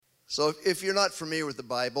So if you're not familiar with the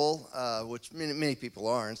Bible, which many people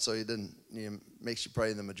aren't, so makes you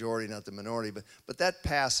probably the majority, not the minority. But that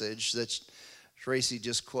passage that Tracy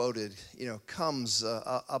just quoted, comes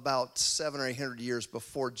about 700 or 800 years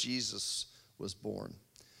before Jesus was born.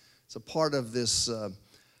 It's a part of this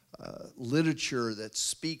literature that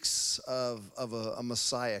speaks of a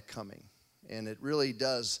Messiah coming, and it really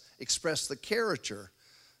does express the character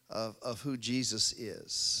of who Jesus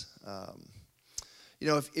is.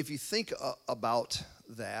 If you think about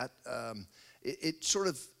that, it sort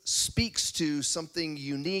of speaks to something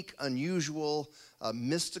unique, unusual,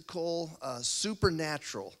 mystical,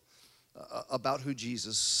 supernatural about who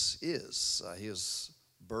Jesus is. His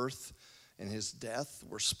birth and his death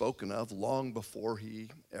were spoken of long before he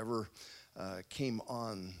ever came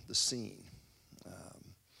on the scene.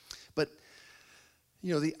 But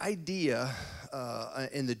the idea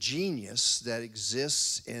and the genius that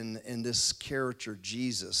exists in this character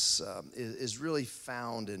Jesus is really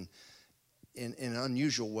found in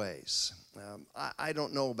unusual ways. I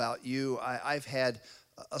don't know about you. I've had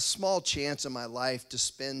a small chance in my life to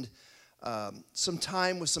spend some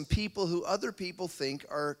time with some people who other people think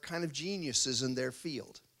are kind of geniuses in their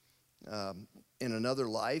field. In another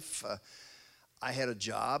life, I had a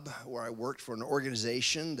job where I worked for an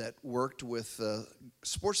organization that worked with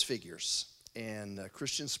sports figures and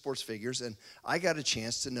Christian sports figures, and I got a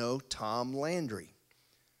chance to know Tom Landry.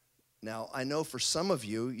 Now, I know for some of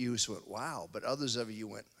you, you just went, wow, but others of you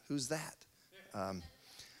went, who's that?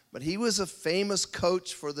 But he was a famous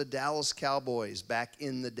coach for the Dallas Cowboys back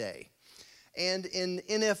in the day. And in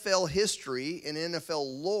NFL history, in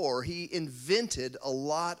NFL lore, he invented a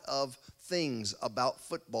lot of things about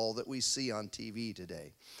football that we see on TV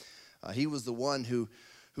today. He was the one who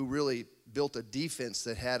really built a defense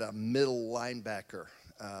that had a middle linebacker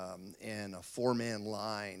and a four-man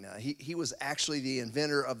line. He was actually the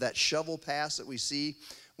inventor of that shovel pass that we see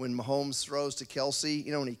when Mahomes throws to Kelsey,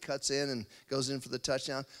 when he cuts in and goes in for the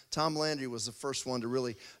touchdown. Tom Landry was the first one to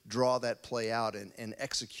really draw that play out and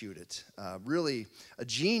execute it. Really a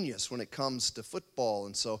genius when it comes to football.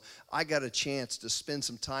 And so I got a chance to spend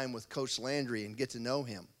some time with Coach Landry and get to know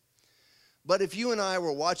him. But if you and I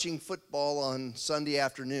were watching football on Sunday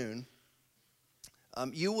afternoon,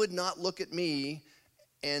 you would not look at me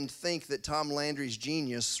and think that Tom Landry's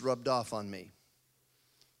genius rubbed off on me.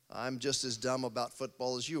 I'm just as dumb about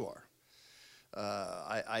football as you are.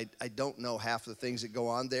 I don't know half the things that go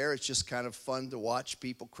on there. It's just kind of fun to watch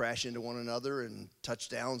people crash into one another and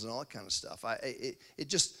touchdowns and all that kind of stuff. It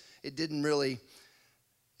didn't really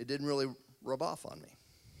rub off on me.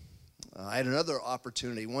 I had another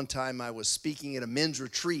opportunity. One time I was speaking at a men's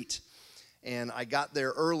retreat, and I got there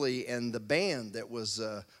early, and the band that was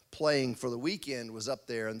playing for the weekend was up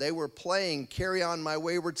there, and they were playing Carry On My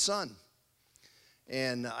Wayward Son.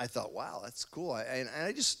 And I thought, wow, that's cool. And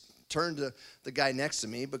I just turned to the guy next to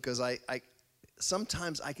me because I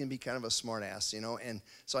sometimes I can be kind of a smart ass, And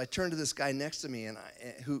so I turned to this guy next to me and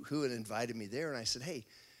who had invited me there. And I said, hey,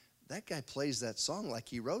 that guy plays that song like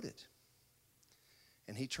he wrote it.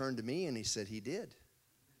 And he turned to me and he said, he did.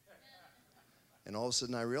 And all of a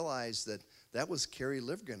sudden I realized that was Kerry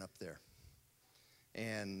Livgren up there.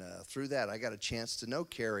 And through that, I got a chance to know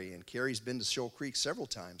Kerry. And Kerry's been to Shoal Creek several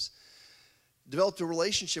times. Developed a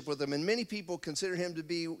relationship with him, and many people consider him to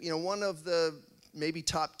be, one of the maybe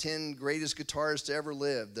top 10 greatest guitarists to ever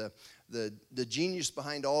live, the genius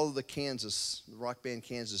behind all of the rock band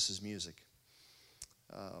Kansas's music.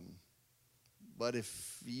 But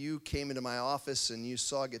if you came into my office and you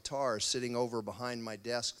saw a guitar sitting over behind my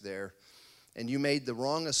desk there, and you made the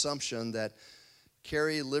wrong assumption that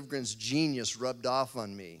Kerry Livgren's genius rubbed off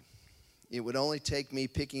on me, it would only take me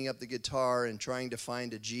picking up the guitar and trying to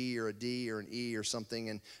find a G or a D or an E or something,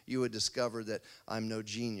 and you would discover that I'm no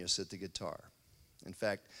genius at the guitar. In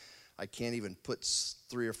fact, I can't even put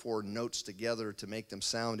 3 or 4 notes together to make them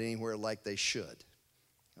sound anywhere like they should.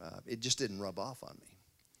 It just didn't rub off on me.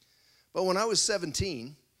 But when I was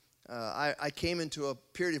 17, I came into a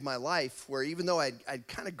period of my life where even though I'd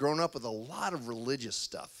kind of grown up with a lot of religious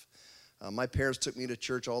stuff, my parents took me to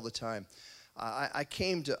church all the time, I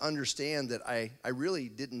came to understand that I really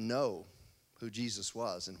didn't know who Jesus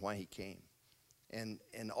was and why he came. And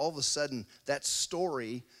all of a sudden, that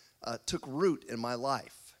story took root in my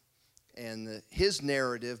life. And his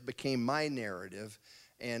narrative became my narrative,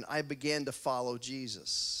 and I began to follow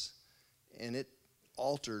Jesus. And it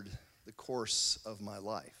altered the course of my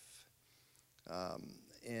life.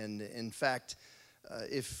 And in fact,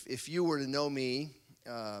 if you were to know me,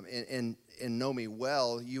 and know me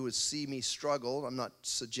well, you would see me struggle. I'm not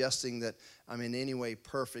suggesting that I'm in any way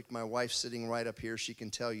perfect. My wife's sitting right up here. She can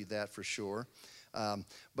tell you that for sure. Um,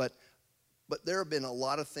 but but there have been a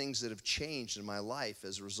lot of things that have changed in my life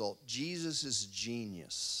as a result. Jesus'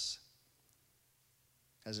 genius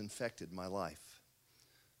has infected my life.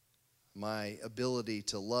 My ability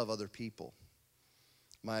to love other people.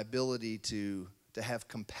 My ability to have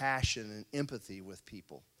compassion and empathy with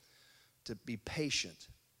people. To be patient.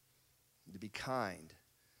 To be kind.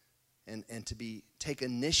 And to take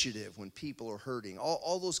initiative when people are hurting.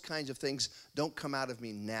 All those kinds of things don't come out of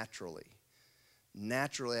me naturally.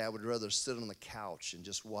 Naturally, I would rather sit on the couch and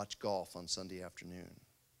just watch golf on Sunday afternoon.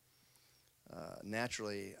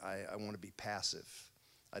 Naturally, I want to be passive.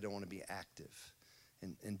 I don't want to be active.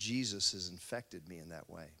 And Jesus has infected me in that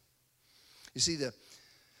way. You see, the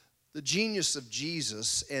genius of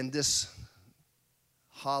Jesus and this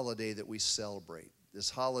holiday that we celebrate, this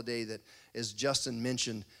holiday that, as Justin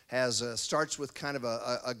mentioned, starts with kind of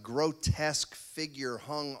a grotesque figure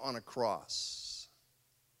hung on a cross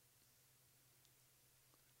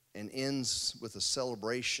and ends with a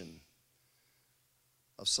celebration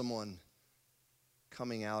of someone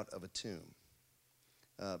coming out of a tomb.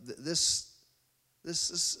 This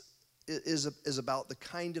is about the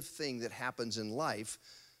kind of thing that happens in life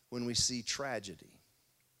when we see tragedy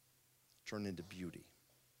turn into beauty.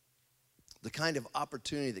 The kind of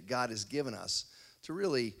opportunity that God has given us to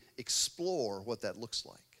really explore what that looks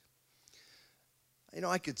like. You know,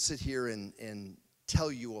 I could sit here and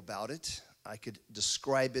tell you about it. I could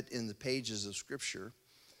describe it in the pages of Scripture.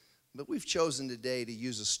 But we've chosen today to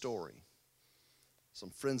use a story. Some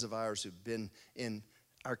friends of ours who've been in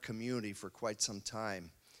our community for quite some time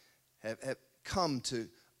have come to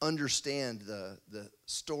understand the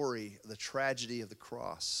story, the tragedy of the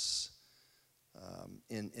cross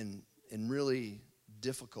in really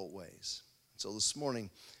difficult ways. So this morning,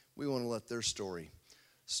 we want to let their story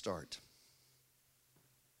start.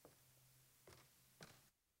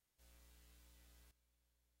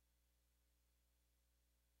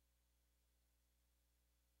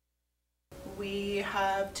 We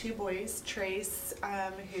have two boys, Trace,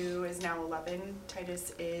 who is now 11.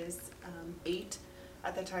 Titus is 8.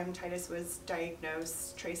 At the time Titus was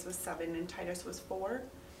diagnosed, Trace was 7 and Titus was 4.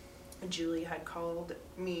 Julie had called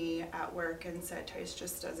me at work and said, Titus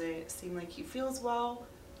just doesn't seem like he feels well.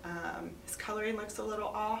 His coloring looks a little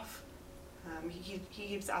off. He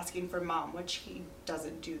keeps asking for mom, which he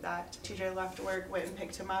doesn't do that. TJ left work, went and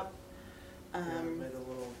picked him up. Made a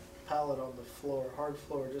little pallet on the floor, hard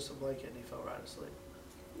floor, just a blanket, and he fell right asleep.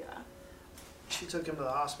 Yeah. She took him to the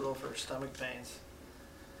hospital for stomach pains.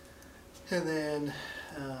 And then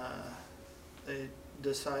they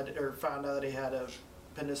found out that he had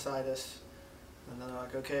appendicitis. And then they're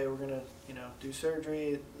like, okay, we're gonna, do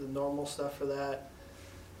surgery, the normal stuff for that.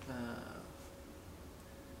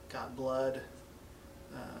 Got blood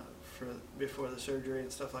before the surgery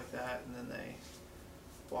and stuff like that. And then they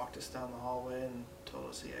walked us down the hallway and told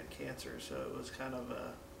us he had cancer. So it was kind of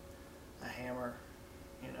a hammer,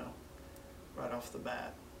 right off the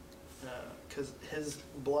bat. Because his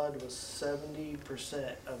blood was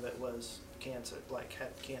 70% of it was cancer,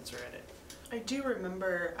 had cancer in it. I do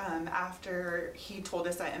remember after he told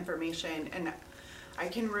us that information, and I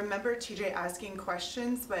can remember TJ asking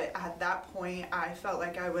questions, but at that point I felt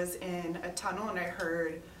like I was in a tunnel and I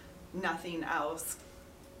heard nothing else.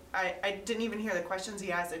 I didn't even hear the questions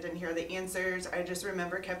he asked, I didn't hear the answers. I just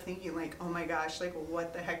remember kept thinking oh my gosh,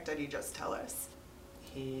 what the heck did he just tell us?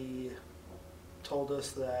 He told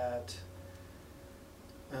us that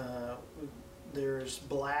there's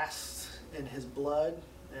blasts in his blood,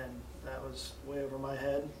 and that was way over my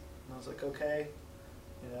head. And I was like, okay,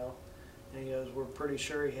 And he goes, we're pretty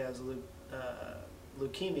sure he has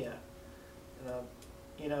leukemia.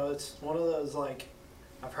 And it's one of those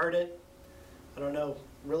I've heard it. I don't know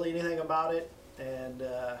really anything about it, and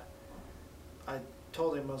I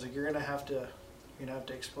told him, I was like, you're gonna have to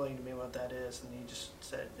explain to me what that is, and he just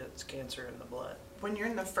said it's cancer in the blood. When you're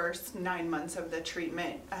in the first 9 months of the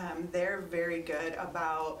treatment, they're very good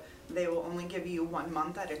about, they will only give you 1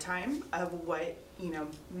 month at a time of what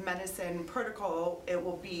medicine protocol it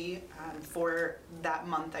will be for that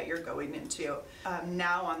month that you're going into.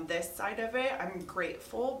 Now on this side of it, I'm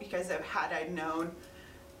grateful because had I known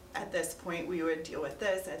at this point we would deal with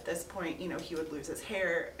this, at this point he would lose his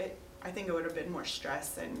hair, I think it would have been more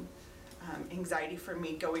stress and anxiety for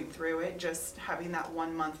me going through it. Just having that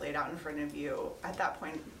 1 month laid out in front of you at that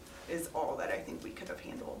point is all that I think we could have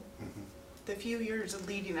handled. Mm-hmm. The few years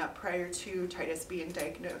leading up prior to Titus being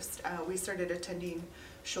diagnosed, we started attending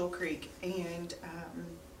Shoal Creek, and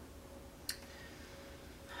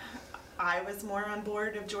I was more on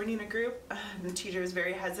board of joining a group. The teacher was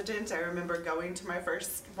very hesitant. I remember going to my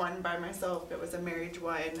first one by myself. It was a marriage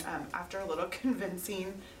one. After a little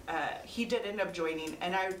convincing, he did end up joining,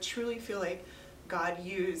 and I truly feel like God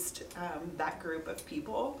used that group of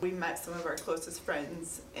people. We met some of our closest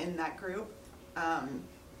friends in that group, and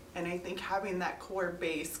I think having that core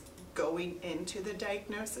base going into the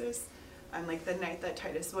diagnosis, like the night that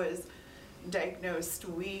Titus was diagnosed,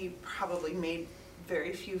 we probably made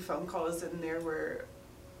very few phone calls, and there were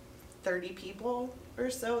 30 people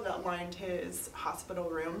or so that lined his hospital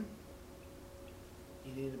room.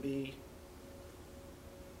 You need to be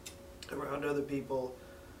around other people.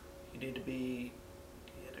 You need to be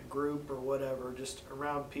in a group or whatever, just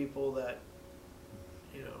around people that,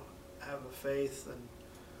 you know, have a faith, and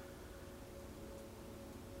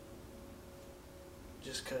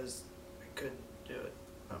just because I couldn't do it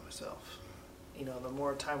by myself. You know, the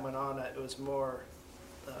more time went on, it was more,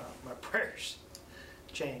 my prayers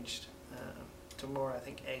changed to more, I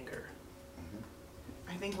think, anger.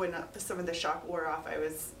 I think when some of the shock wore off, I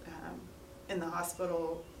was in the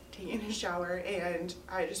hospital taking a shower, and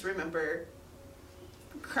I just remember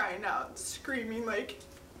crying out, screaming like,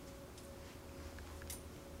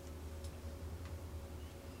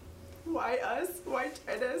 why us? Why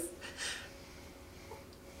Titus?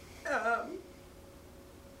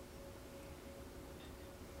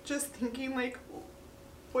 Just thinking like,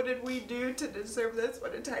 what did we do to deserve this?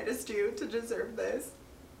 What did Titus do to deserve this?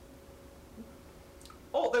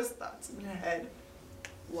 All those thoughts in your head.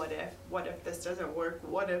 What if this doesn't work?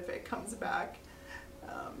 What if it comes back?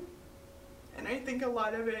 And I think a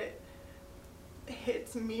lot of it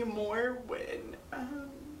hits me more when,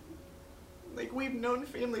 like, we've known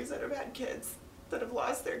families that have had kids, that have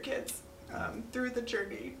lost their kids through the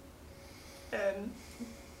journey. And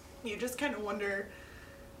you just kind of wonder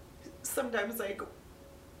sometimes, like,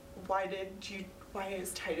 why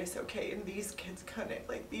is Titus okay? And these kids couldn't.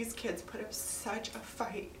 Like, these kids put up such a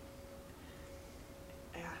fight.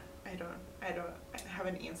 Yeah, I don't have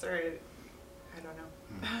an answer. I don't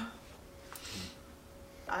know.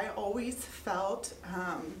 I always felt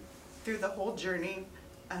through the whole journey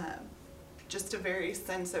just a very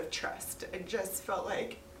sense of trust. I just felt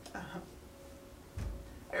like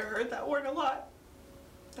I heard that word a lot.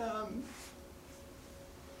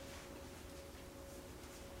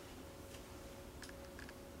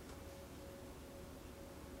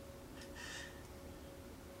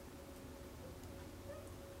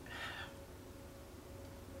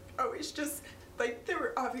 Always just, like, there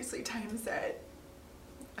were obviously times that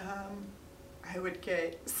I would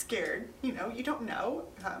get scared, you know, you don't know.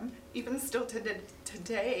 Even still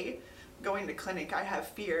today, going to clinic, I have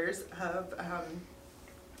fears of,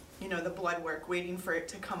 you know, the blood work, waiting for it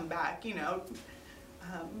to come back, you know.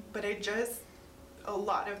 But a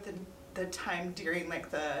lot of the time during,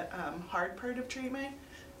 like, the hard part of treatment,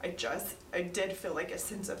 I did feel like a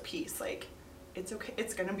sense of peace, like, it's okay,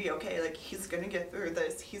 it's gonna be okay, like, he's gonna get through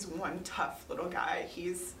this, he's one tough little guy,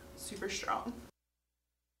 he's super strong.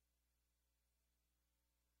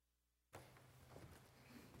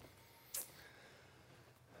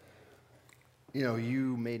 You know,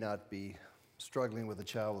 you may not be struggling with a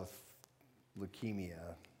child with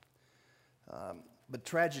leukemia, but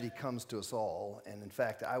tragedy comes to us all. And in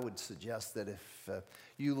fact, I would suggest that if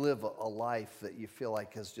you live a life that you feel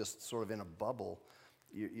like is just sort of in a bubble,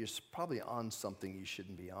 you're probably on something you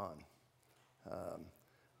shouldn't be on.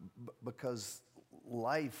 Because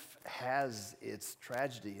life has its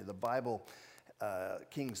tragedy. The Bible,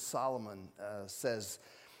 King Solomon says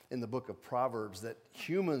in the book of Proverbs that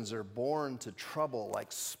humans are born to trouble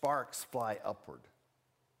like sparks fly upward.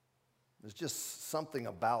 There's just something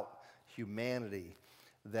about humanity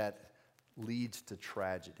that leads to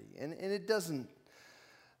tragedy. And it doesn't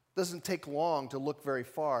take long to look very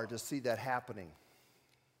far to see that happening.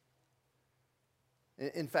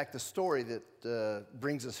 In fact, the story that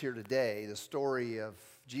brings us here today, the story of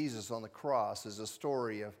Jesus on the cross, is a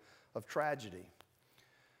story of tragedy.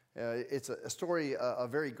 It's a story, a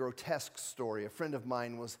very grotesque story. A friend of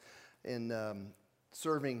mine was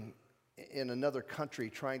serving in another country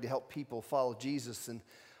trying to help people follow Jesus, and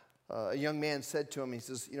a young man said to him, he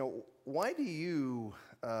says, you know, why do you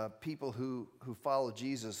people who follow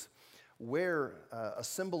Jesus wear a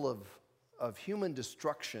symbol of human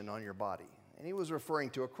destruction on your body? And he was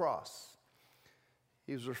referring to a cross.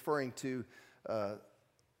 He was referring to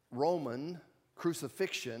Roman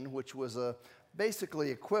crucifixion, which was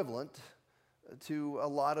basically equivalent to a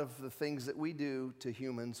lot of the things that we do to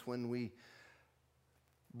humans when we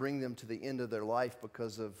bring them to the end of their life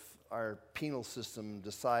because of our penal system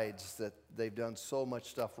decides that they've done so much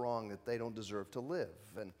stuff wrong that they don't deserve to live.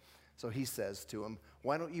 And So he says to him,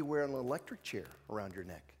 why don't you wear an electric chair around your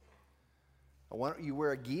neck? Or why don't you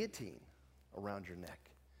wear a guillotine around your neck?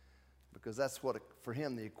 Because that's what, for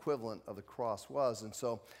him, the equivalent of the cross was. And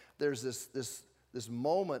so there's this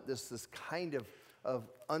moment, this kind of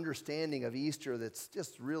understanding of Easter that's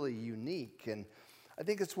just really unique. And I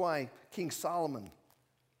think that's why King Solomon,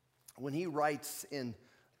 when he writes in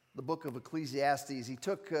the book of Ecclesiastes, he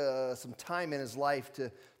took some time in his life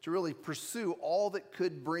to really pursue all that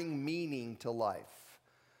could bring meaning to life.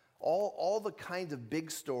 All the kinds of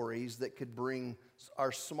big stories that could bring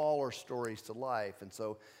our smaller stories to life. And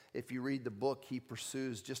so if you read the book, he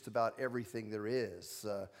pursues just about everything there is.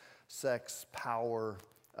 Sex, power,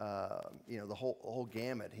 the whole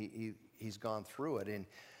gamut. He's gone through it. And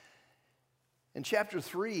in chapter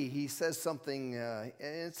 3, he says something,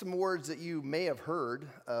 and some words that you may have heard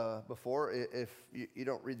before. If you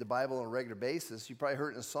don't read the Bible on a regular basis, you probably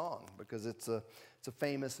heard it in a song, because it's a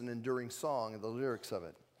famous and enduring song, and the lyrics of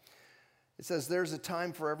it. It says, there's a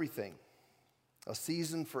time for everything, a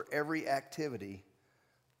season for every activity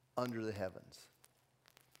under the heavens.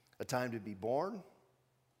 A time to be born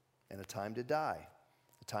and a time to die.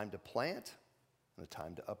 A time to plant and a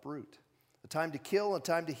time to uproot. A time to kill, a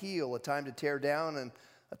time to heal, a time to tear down, and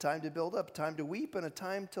a time to build up, a time to weep, and a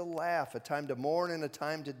time to laugh, a time to mourn, and a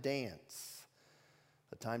time to dance,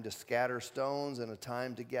 a time to scatter stones, and a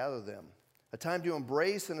time to gather them, a time to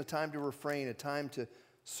embrace, and a time to refrain, a time to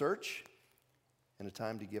search, and a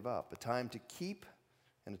time to give up, a time to keep,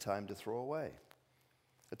 and a time to throw away,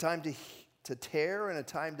 a time to tear, and a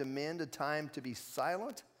time to mend, a time to be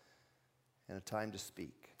silent, and a time to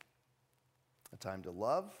speak, a time to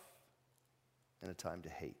love, and a time to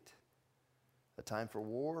hate, a time for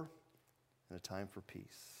war, and a time for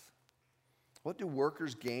peace. What do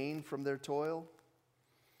workers gain from their toil?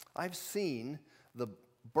 I've seen the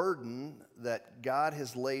burden that God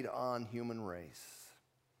has laid on human race.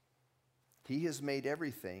 He has made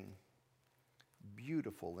everything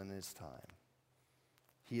beautiful in His time.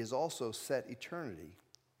 He has also set eternity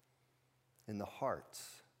in the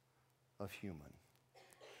hearts of human.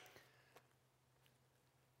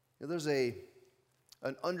 There's an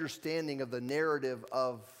understanding of the narrative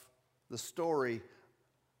of the story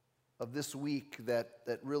of this week that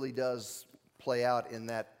really does play out in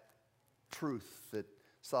that truth that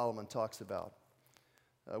Solomon talks about.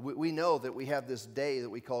 We know that we have this day that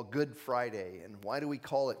we call Good Friday, and why do we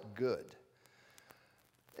call it good?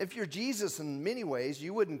 If you're Jesus, in many ways,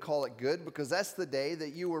 you wouldn't call it good, because that's the day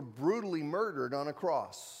that you were brutally murdered on a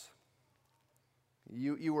cross.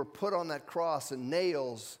 You were put on that cross and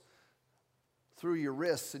nails through your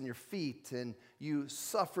wrists and your feet, and you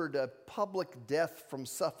suffered a public death from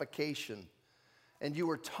suffocation, and you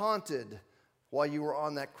were taunted while you were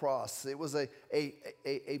on that cross. It was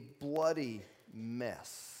a bloody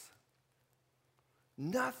mess.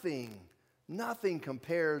 Nothing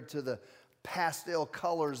compared to the pastel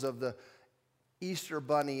colors of the Easter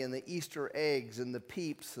bunny and the Easter eggs and the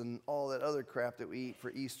Peeps and all that other crap that we eat for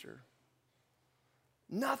Easter.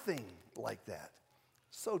 Nothing like that.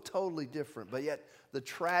 So totally different. But yet the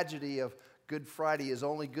tragedy of Good Friday is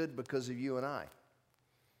only good because of you and I.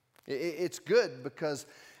 It's good because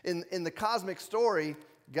in the cosmic story,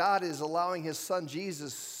 God is allowing His Son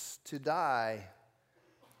Jesus to die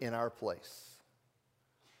in our place.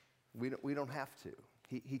 We don't have to.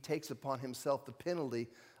 He takes upon Himself the penalty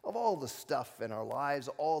of all the stuff in our lives,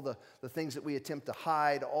 all the things that we attempt to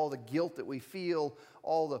hide, all the guilt that we feel,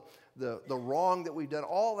 all the wrong that we've done.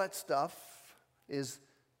 All that stuff is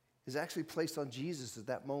actually placed on Jesus at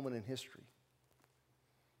that moment in history.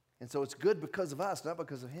 And so it's good because of us, not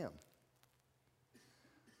because of Him.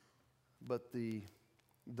 But the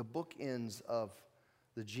bookends of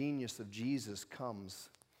the genius of Jesus comes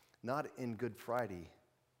not in Good Friday,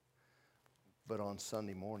 but on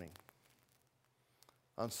Sunday morning.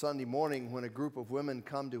 On Sunday morning, when a group of women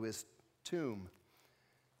come to His tomb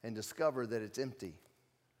and discover that it's empty.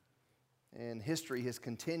 And history has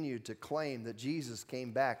continued to claim that Jesus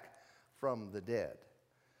came back from the dead.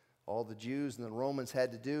 All the Jews and the Romans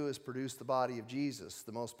had to do is produce the body of Jesus.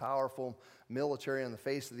 The most powerful military on the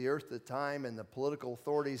face of the earth at the time, and the political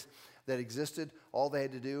authorities that existed, all they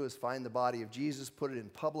had to do is find the body of Jesus, put it in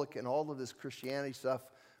public, and all of this Christianity stuff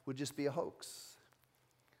would just be a hoax.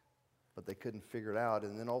 But they couldn't figure it out.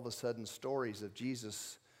 And then all of a sudden, stories of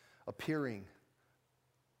Jesus appearing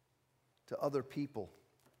to other people,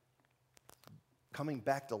 coming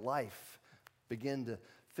back to life, begin to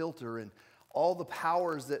filter, and all the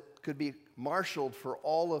powers that could be marshaled for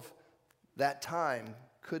all of that time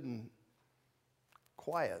couldn't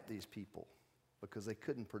quiet these people because they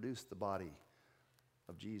couldn't produce the body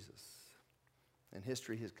of Jesus. And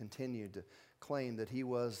history has continued to claim that he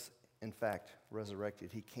was, in fact,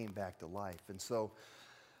 resurrected. He came back to life. And so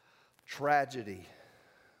tragedy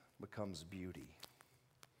becomes beauty.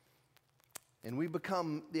 And we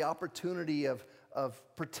become the opportunity of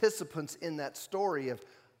participants in that story of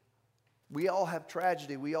we all have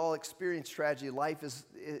tragedy. We all experience tragedy. Life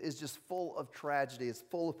is just full of tragedy. It's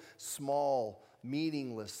full of small,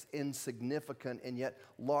 meaningless, insignificant, and yet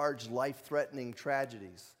large, life-threatening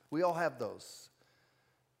tragedies. We all have those.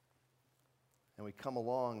 And we come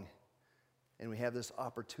along and we have this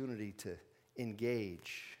opportunity to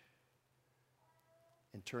engage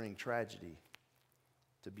in turning tragedy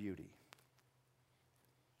to beauty.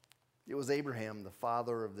 It was Abraham, the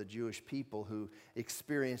father of the Jewish people, who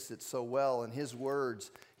experienced it so well. In his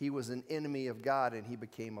words, he was an enemy of God and he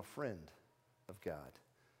became a friend of God.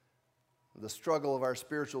 The struggle of our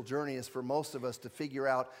spiritual journey is for most of us to figure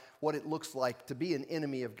out what it looks like to be an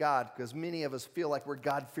enemy of God, because many of us feel like we're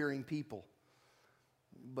God-fearing people.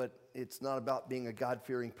 But it's not about being a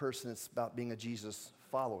God-fearing person, it's about being a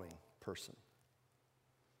Jesus-following person.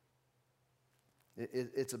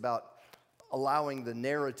 It's about allowing the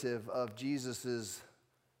narrative of Jesus'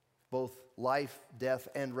 both life, death,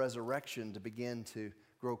 and resurrection to begin to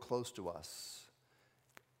grow close to us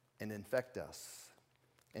and infect us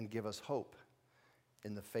and give us hope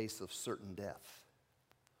in the face of certain death.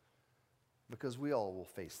 Because we all will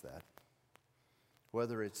face that.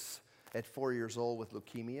 Whether it's at 4 years old with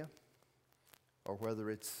leukemia, or whether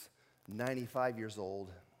it's 95 years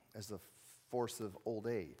old as a force of old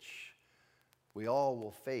age, we all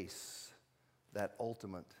will face that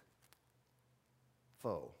ultimate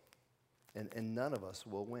foe, and none of us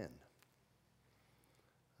will win.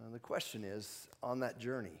 The question is, on that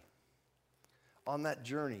journey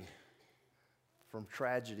from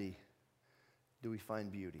tragedy, do we find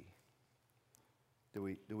beauty?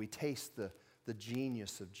 Do we taste the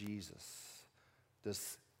genius of Jesus?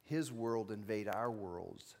 Does his world invade our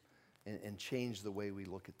worlds and change the way we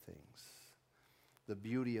look at things? The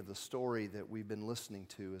beauty of the story that we've been listening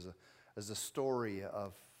to is a story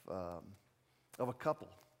of a couple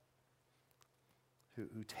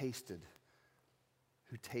who tasted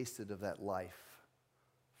of that life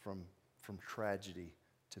from tragedy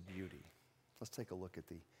to beauty. Let's take a look at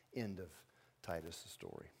the end of Titus'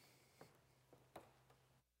 story.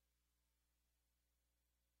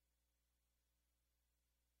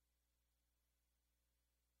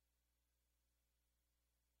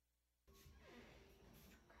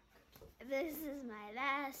 This is my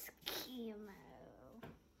last chemo.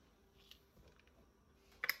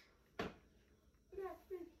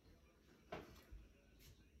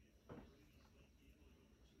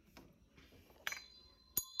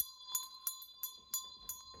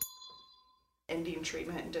 Ending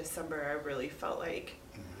treatment in December, I really felt like,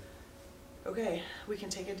 okay, we can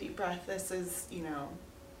take a deep breath. This is,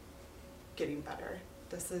 getting better.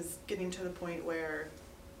 This is getting to the point where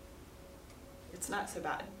it's not so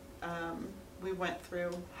bad. We went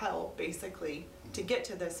through hell, basically, to get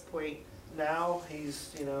to this point. Now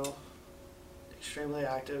he's, extremely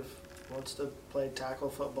active, wants to play tackle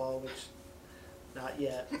football, which not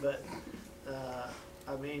yet, but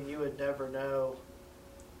you would never know,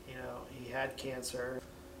 he had cancer.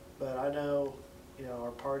 But I know,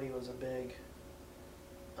 our party was a big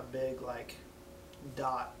like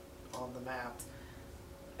dot on the map.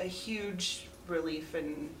 A huge relief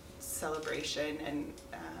and celebration, and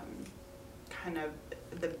kind of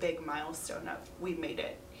the big milestone of we made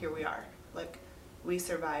it. Here we are. Like, we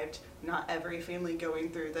survived. Not every family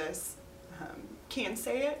going through this can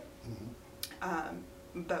say it,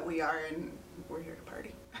 but we are, and we're here to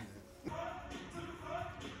party. I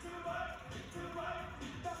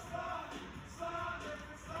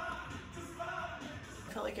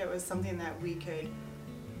felt like it was something that we could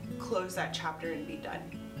close that chapter and be done.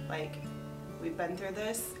 Like, we've been through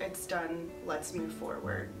this, it's done, let's move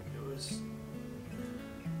forward. It was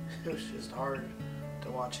just hard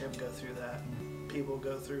to watch him go through that. People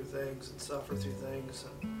go through things and suffer through things,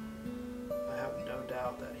 and I have no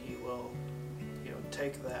doubt that he will,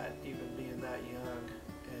 take that, even being that young,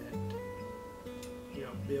 and,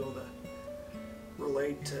 be able to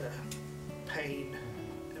relate to pain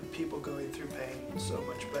and people going through pain so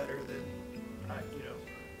much better than, a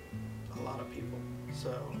lot of people.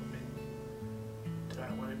 So, did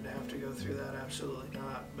I want him to have to go through that? Absolutely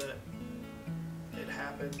not, but it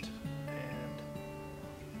happened, and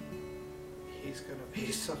he's going to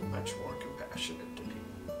be so much more compassionate to people.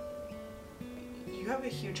 You have a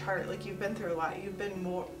huge heart. Like, you've been through a lot. You've been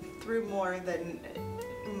through more than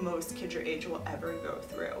most kids your age will ever go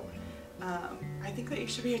through. I I think that you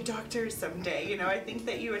should be a doctor someday. You know, I think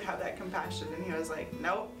that you would have that compassion. And he was like,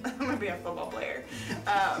 nope, I'm gonna be a football player.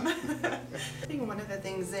 I think one of the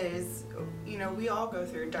things is, you know, we all go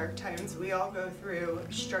through dark times. We all go through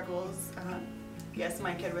struggles. Yes,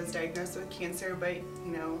 my kid was diagnosed with cancer, but,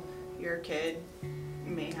 you know, your kid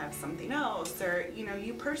may have something else, or, you know,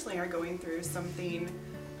 you personally are going through something.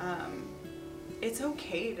 It's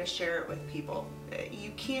okay to share it with people.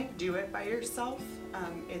 You can't do it by yourself.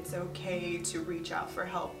 It's okay to reach out for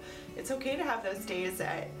help. It's okay to have those days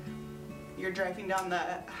that you're driving down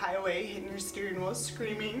the highway hitting your steering wheel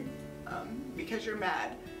screaming because you're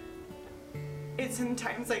mad. It's in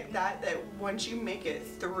times like that that once you make it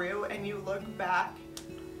through and you look back,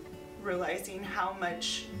 realizing how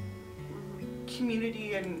much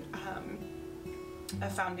community and a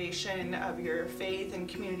foundation of your faith and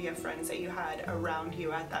community of friends that you had around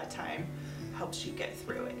you at that time helps you get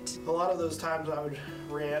through it. A lot of those times I would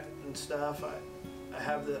rant and stuff. I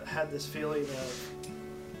had this feeling of,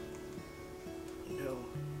 you know,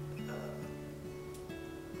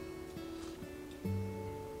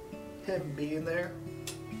 him being there.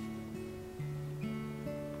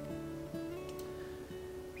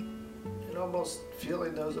 And almost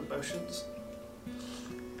feeling those emotions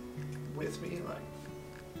with me, like,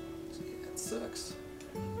 it sucks.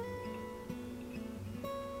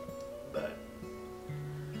 But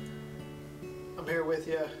I'm here with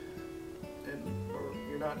you, and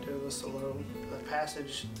you're not doing this alone. The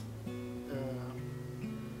passage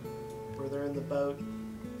where they're in the boat,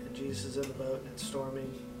 and Jesus is in the boat, and it's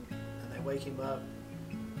storming, and they wake him up,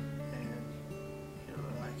 and, you know,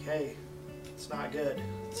 they're like, hey, it's not good,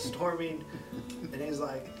 it's storming, and he's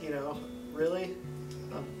like, you know, really?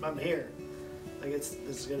 I'm here. Like, this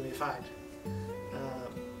is gonna be fine.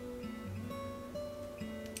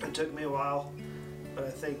 It took me a while, but I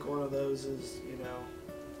think one of those is, you know,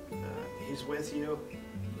 he's with you.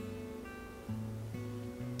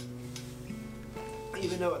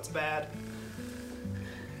 Even though it's bad,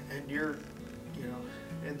 and you're, you know,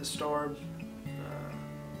 in the storm,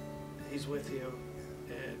 he's with you,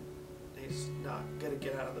 and he's not gonna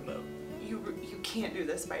get out of the boat. You can't do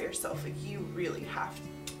this by yourself. Like, you really have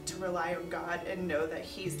to rely on God and know that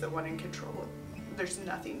He's the one in control. There's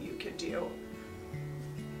nothing you could do.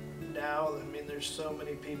 Now, I mean, there's so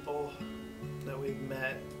many people that we've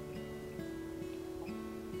met,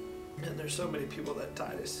 and there's so many people that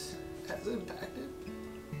Titus has impacted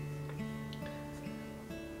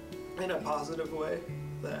in a positive way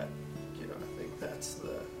that, you know, I think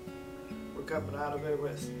we're coming out of it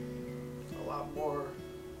with a lot more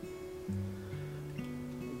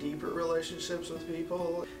deeper relationships with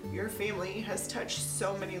people. Your family has touched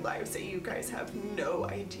so many lives that you guys have no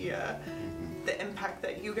idea the impact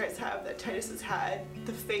that you guys have, that Titus has had,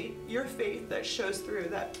 the faith, your faith that shows through,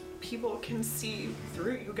 that people can see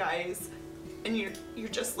through you guys, and you're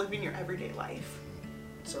just living your everyday life.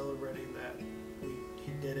 Celebrating that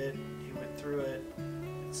he did it, he went through it,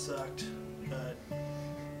 it sucked, but,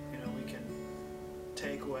 you know, we can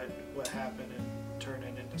take what happened and turn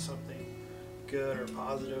it into something good or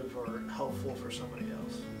positive or helpful for somebody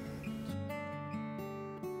else.